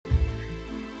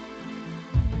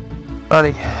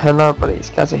Buddy, hello buddy, it's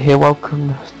Gazza here,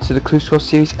 welcome to the Clue Squad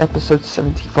series episode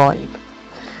 75.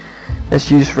 As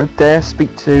you just read there,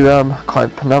 speak to,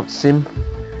 can't pronounce him,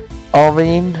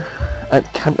 Arvin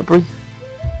at Canterbury.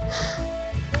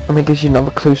 And it gives you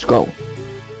another clue scroll.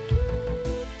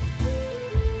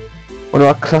 One of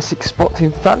our classic spots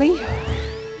in Valley.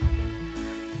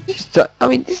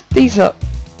 These are,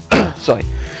 sorry.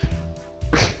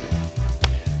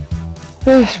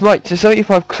 Right, to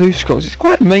 75 clue scrolls, it's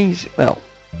quite amazing. Well,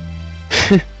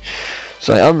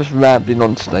 sorry, I'm just rambling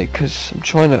on today because I'm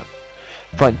trying to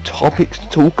find topics to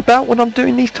talk about when I'm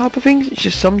doing these type of things. It's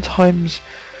just sometimes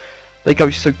they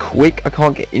go so quick I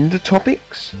can't get into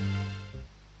topics.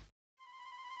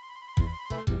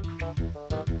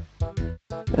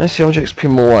 Let's see, objects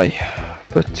pin away.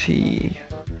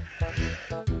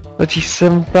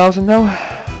 37,000 now.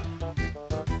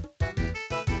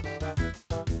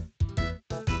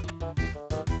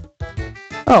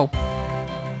 Oh.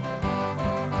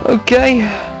 Okay.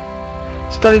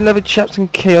 Study level chaps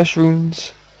and chaos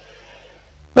runes.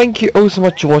 Thank you all so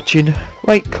much for watching.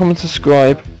 Like, comment,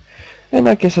 subscribe. And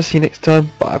I guess I'll see you next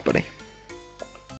time. Bye, buddy.